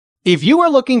If you are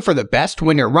looking for the best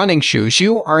winter running shoes,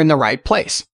 you are in the right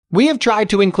place. We have tried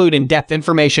to include in-depth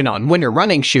information on winter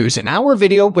running shoes in our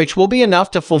video, which will be enough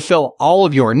to fulfill all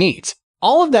of your needs.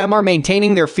 All of them are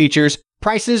maintaining their features,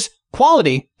 prices,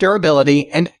 quality, durability,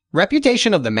 and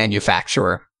reputation of the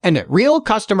manufacturer, and real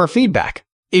customer feedback.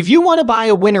 If you want to buy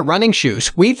a winter running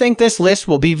shoes, we think this list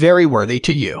will be very worthy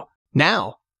to you.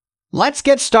 Now, let's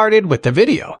get started with the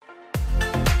video.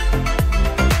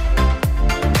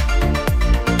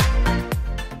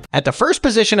 At the first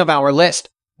position of our list,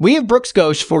 we have Brooks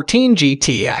Ghost 14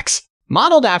 GTX.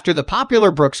 Modeled after the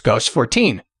popular Brooks Ghost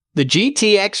 14, the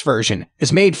GTX version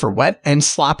is made for wet and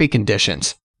sloppy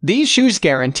conditions. These shoes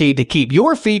guarantee to keep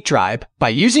your feet dry by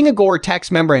using a Gore-Tex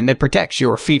membrane that protects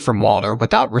your feet from water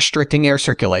without restricting air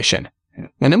circulation.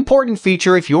 An important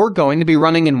feature if you're going to be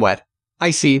running in wet,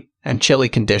 icy, and chilly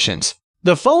conditions.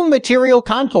 The foam material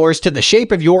contours to the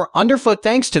shape of your underfoot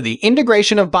thanks to the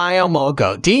integration of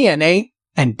Biomogo DNA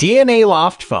and DNA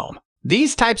Loft foam.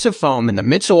 These types of foam in the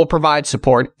midsole provide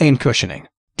support and cushioning.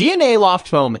 DNA Loft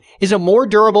foam is a more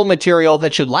durable material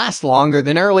that should last longer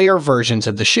than earlier versions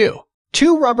of the shoe.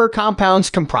 Two rubber compounds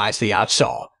comprise the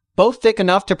outsole, both thick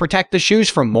enough to protect the shoes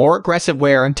from more aggressive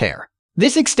wear and tear.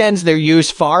 This extends their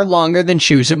use far longer than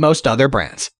shoes at most other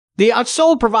brands. The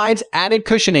outsole provides added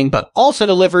cushioning but also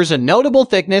delivers a notable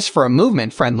thickness for a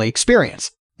movement-friendly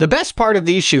experience. The best part of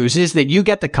these shoes is that you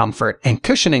get the comfort and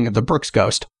cushioning of the Brooks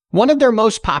Ghost, one of their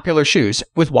most popular shoes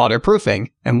with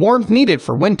waterproofing and warmth needed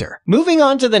for winter. Moving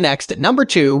on to the next at number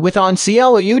 2 with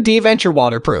Cloudventure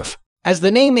Waterproof. As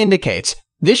the name indicates,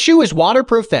 this shoe is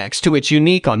waterproof thanks to its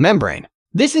unique on-membrane.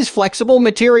 This flexible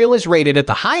material is rated at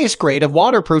the highest grade of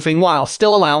waterproofing while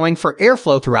still allowing for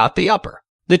airflow throughout the upper.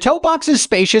 The toe box is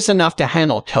spacious enough to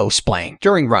handle toe splaying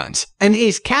during runs and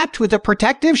is capped with a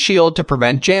protective shield to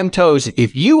prevent jammed toes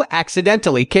if you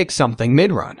accidentally kick something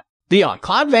mid-run. The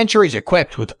Cloudventure is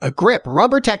equipped with a grip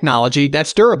rubber technology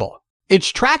that's durable. Its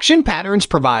traction patterns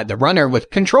provide the runner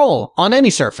with control on any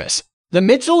surface. The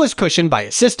midsole is cushioned by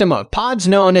a system of pods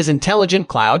known as Intelligent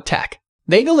Cloud Tech.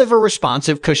 They deliver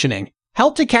responsive cushioning,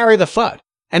 help to carry the foot,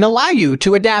 and allow you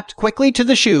to adapt quickly to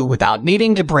the shoe without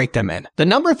needing to break them in. The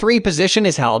number 3 position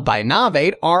is held by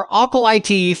Roclite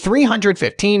Roclite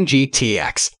 315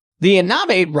 GTX. The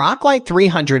Roclite Roclite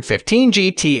 315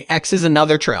 GTX is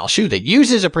another trail shoe that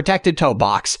uses a protected toe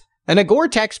box and a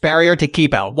Gore-Tex barrier to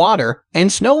keep out water and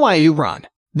snow while you run.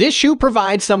 This shoe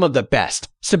provides some of the best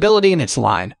stability in its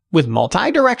line, with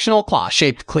multi-directional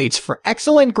claw-shaped cleats for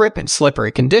excellent grip in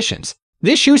slippery conditions.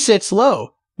 This shoe sits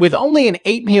low, with only an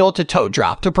 8 heel-to-toe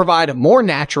drop to provide a more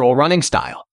natural running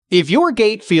style. If your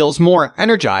gait feels more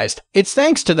energized, it's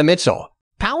thanks to the midsole.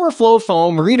 Power Flow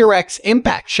foam redirects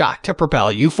impact shock to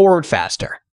propel you forward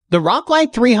faster. The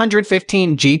Roclite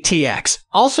 315 GTX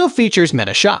also features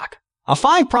Metashock, a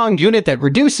 5-pronged unit that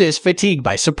reduces fatigue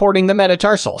by supporting the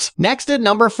metatarsals. Next at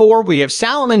number 4, we have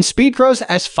Salomon Speedcross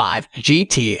S5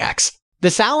 GTX.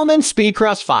 The Salomon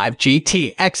Speedcross 5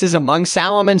 GTX is among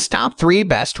Salomon's top 3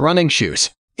 best running shoes.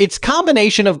 Its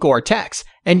combination of Gore-Tex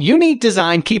and unique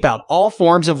design keep out all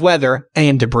forms of weather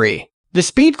and debris. The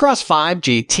Speedcross 5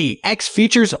 GTX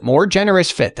features a more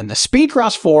generous fit than the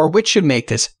Speedcross 4, which should make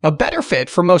this a better fit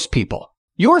for most people.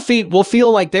 Your feet will feel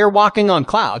like they're walking on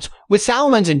clouds with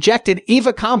Salomon's injected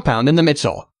EVA compound in the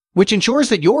midsole, which ensures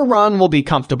that your run will be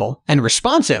comfortable and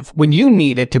responsive when you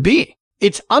need it to be.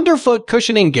 Its underfoot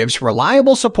cushioning gives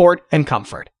reliable support and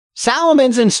comfort.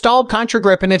 Salomon's installed Contra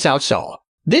Grip in its outsole.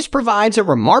 This provides a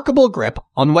remarkable grip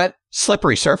on wet,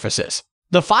 slippery surfaces.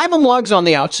 The 5 lugs on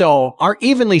the outsole are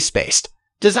evenly spaced,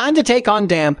 designed to take on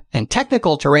damp and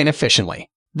technical terrain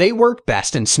efficiently. They work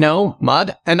best in snow,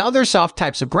 mud, and other soft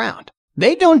types of ground.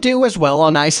 They don't do as well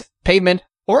on ice, pavement,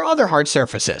 or other hard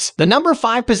surfaces. The number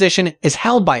 5 position is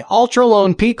held by ALTRA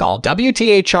Lone Peak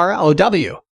All-WTHR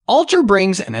OW. ALTRA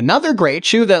brings in another great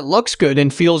shoe that looks good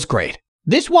and feels great.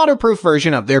 This waterproof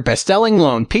version of their best-selling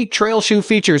Lone Peak trail shoe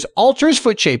features ALTRA's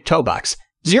foot-shaped toe box,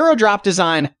 zero-drop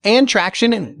design, and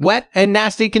traction in wet and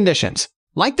nasty conditions.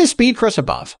 Like the Speedcross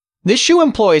above, this shoe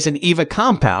employs an EVA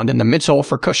compound in the midsole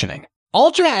for cushioning.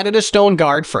 ALTRA added a stone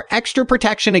guard for extra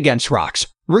protection against rocks,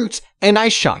 roots, and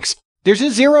ice chunks. There's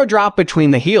a zero drop between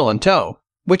the heel and toe,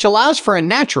 which allows for a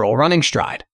natural running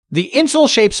stride. The insole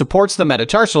shape supports the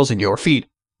metatarsals in your feet,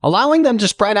 allowing them to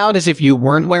spread out as if you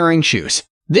weren't wearing shoes.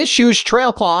 This shoe's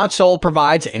trail claw outsole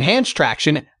provides enhanced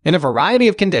traction in a variety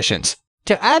of conditions.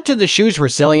 To add to the shoe's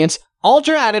resilience,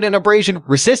 ALTRA added an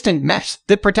abrasion-resistant mesh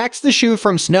that protects the shoe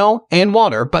from snow and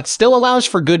water but still allows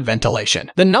for good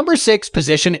ventilation. The number 6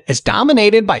 position is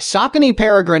dominated by Saucony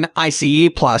Peregrine Ice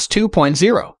Plus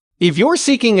 2.0. If you're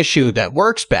seeking a shoe that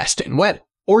works best in wet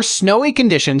or snowy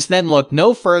conditions, then look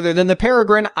no further than the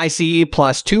Peregrine Ice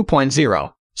Plus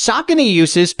 2.0. Saucony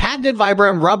uses patented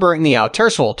vibrant rubber in the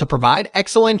outersole to provide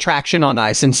excellent traction on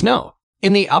ice and snow.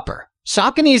 In the upper,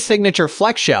 Saucony's signature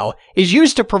flex shell is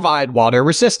used to provide water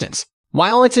resistance,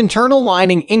 while its internal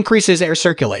lining increases air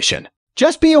circulation.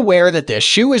 Just be aware that this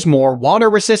shoe is more water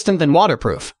resistant than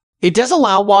waterproof. It does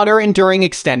allow water enduring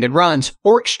extended runs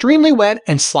or extremely wet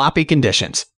and sloppy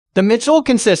conditions. The midsole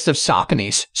consists of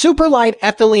Saucony's super light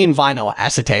ethylene vinyl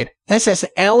acetate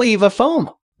 (SSL) EVA foam.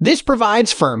 This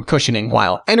provides firm cushioning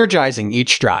while energizing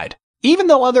each stride. Even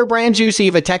though other brands use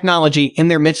EVA technology in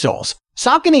their midsoles,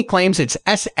 Saucony claims its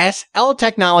SSL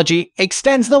technology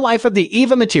extends the life of the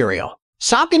EVA material.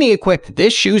 Saucony equipped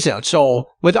this shoe's outsole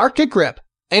with Arctic Grip,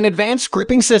 an advanced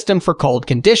gripping system for cold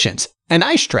conditions, and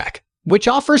Icebug, which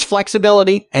offers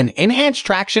flexibility and enhanced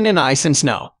traction in ice and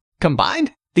snow.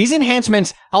 Combined, these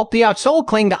enhancements help the outsole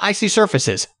cling to icy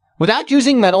surfaces without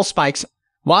using metal spikes,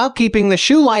 while keeping the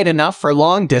shoe light enough for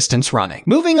long-distance running.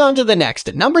 Moving on to the next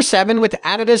at number 7 with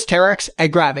Adidas Terrex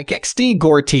Agravic XT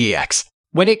Gore TX.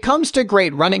 When it comes to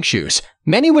great running shoes,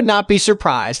 many would not be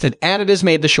surprised that Adidas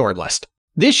made the shortlist.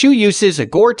 This shoe uses a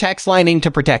Gore-Tex lining to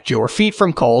protect your feet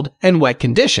from cold and wet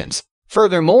conditions.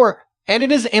 Furthermore,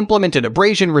 Adidas implemented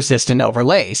abrasion-resistant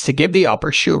overlays to give the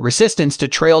upper shoe resistance to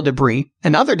trail debris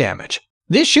and other damage.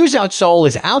 This shoe's outsole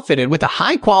is outfitted with a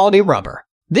high-quality rubber.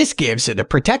 This gives it a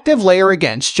protective layer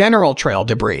against general trail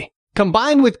debris.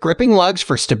 Combined with gripping lugs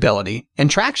for stability and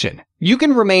traction, you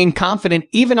can remain confident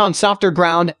even on softer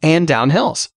ground and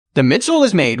downhills. The midsole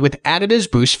is made with Adidas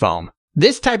Boost foam.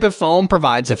 This type of foam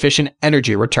provides efficient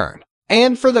energy return.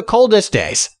 And for the coldest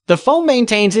days, the foam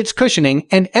maintains its cushioning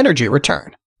and energy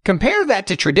return. Compare that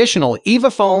to traditional EVA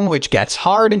foam, which gets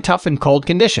hard and tough in cold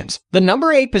conditions. The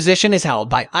number 8 position is held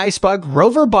by Icebug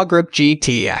Rover BUGrip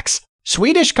GTX.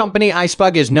 Swedish company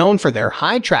Icebug is known for their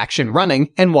high-traction running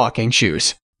and walking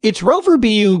shoes. Its Rover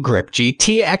BUGrip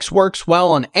GTX works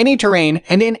well on any terrain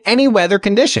and in any weather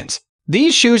conditions.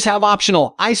 These shoes have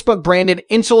optional Icebug-branded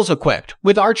insoles equipped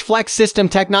with Arch Flex system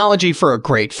technology for a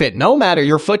great fit no matter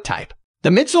your foot type. The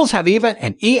midsoles have EVA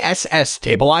and ESS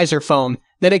stabilizer foam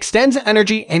that extends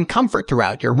energy and comfort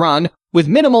throughout your run with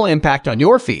minimal impact on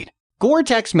your feet.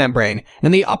 Gore-Tex membrane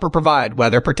in the upper provide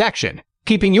weather protection,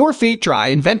 keeping your feet dry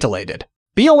and ventilated.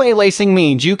 BOA lacing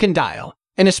means you can dial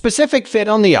in a specific fit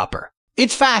on the upper.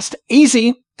 It's fast,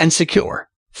 easy, and secure.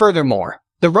 Furthermore,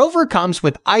 the Rover comes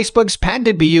with Icebug's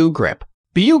patented BUGrip.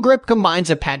 BUGrip combines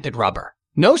a patented rubber,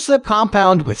 no-slip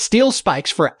compound with steel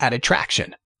spikes for added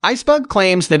traction. Icebug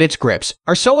claims that its grips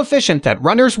are so efficient that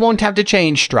runners won't have to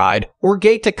change stride or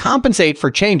gait to compensate for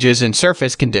changes in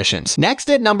surface conditions. Next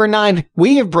at number 9,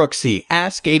 we have Brooks the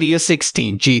Cascadia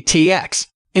 16 GTX.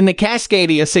 In the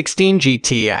Cascadia 16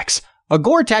 GTX, a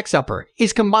Gore-Tex upper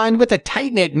is combined with a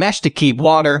tight-knit mesh to keep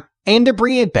water and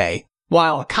debris at bay,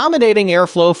 while accommodating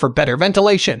airflow for better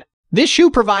ventilation. This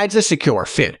shoe provides a secure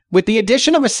fit with the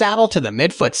addition of a saddle to the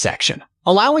midfoot section,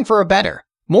 allowing for a better,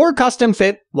 more custom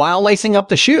fit while lacing up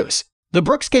the shoes. The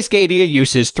Brooks Cascadia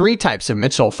uses 3 types of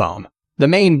midsole foam, the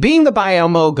main being the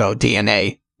Biomogo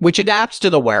DNA, which adapts to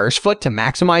the wearer's foot to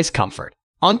maximize comfort.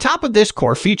 On top of this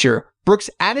core feature, Brooks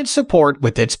added support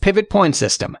with its pivot point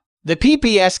system. The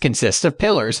PPS consists of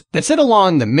pillars that sit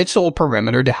along the midsole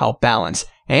perimeter to help balance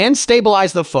and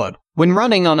stabilize the foot when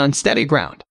running on unsteady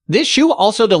ground. This shoe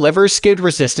also delivers skid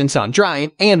resistance on dry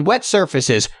and wet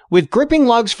surfaces with gripping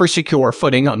lugs for secure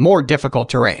footing on more difficult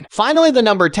terrain. Finally, the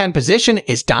number 10 position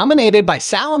is dominated by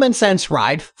Salomon Sense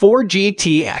Ride 4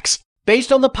 GTX.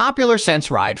 Based on the popular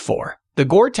Sense Ride 4, the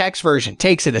Gore-Tex version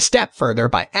takes it a step further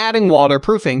by adding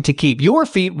waterproofing to keep your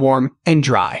feet warm and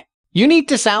dry. Unique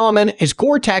to Salomon is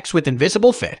Gore-Tex with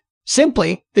invisible fit.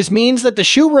 Simply, this means that the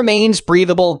shoe remains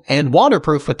breathable and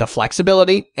waterproof with the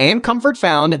flexibility and comfort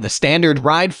found in the standard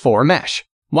Ride 4 mesh.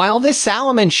 While this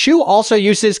Salomon shoe also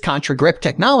uses Contra-Grip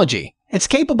technology, it's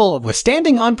capable of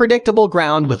withstanding unpredictable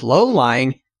ground with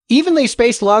low-lying, evenly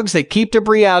spaced lugs that keep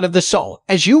debris out of the sole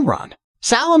as you run.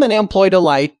 Salomon employed a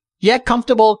light, yet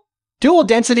comfortable,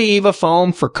 dual-density EVA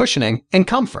foam for cushioning and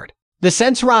comfort. The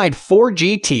Sense Ride 4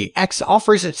 GTX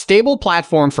offers a stable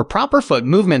platform for proper foot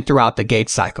movement throughout the gait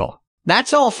cycle.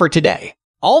 That's all for today.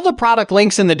 All the product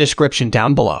links in the description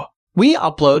down below. We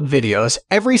upload videos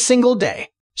every single day,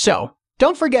 so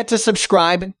don't forget to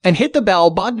subscribe and hit the bell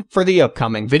button for the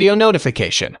upcoming video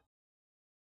notification.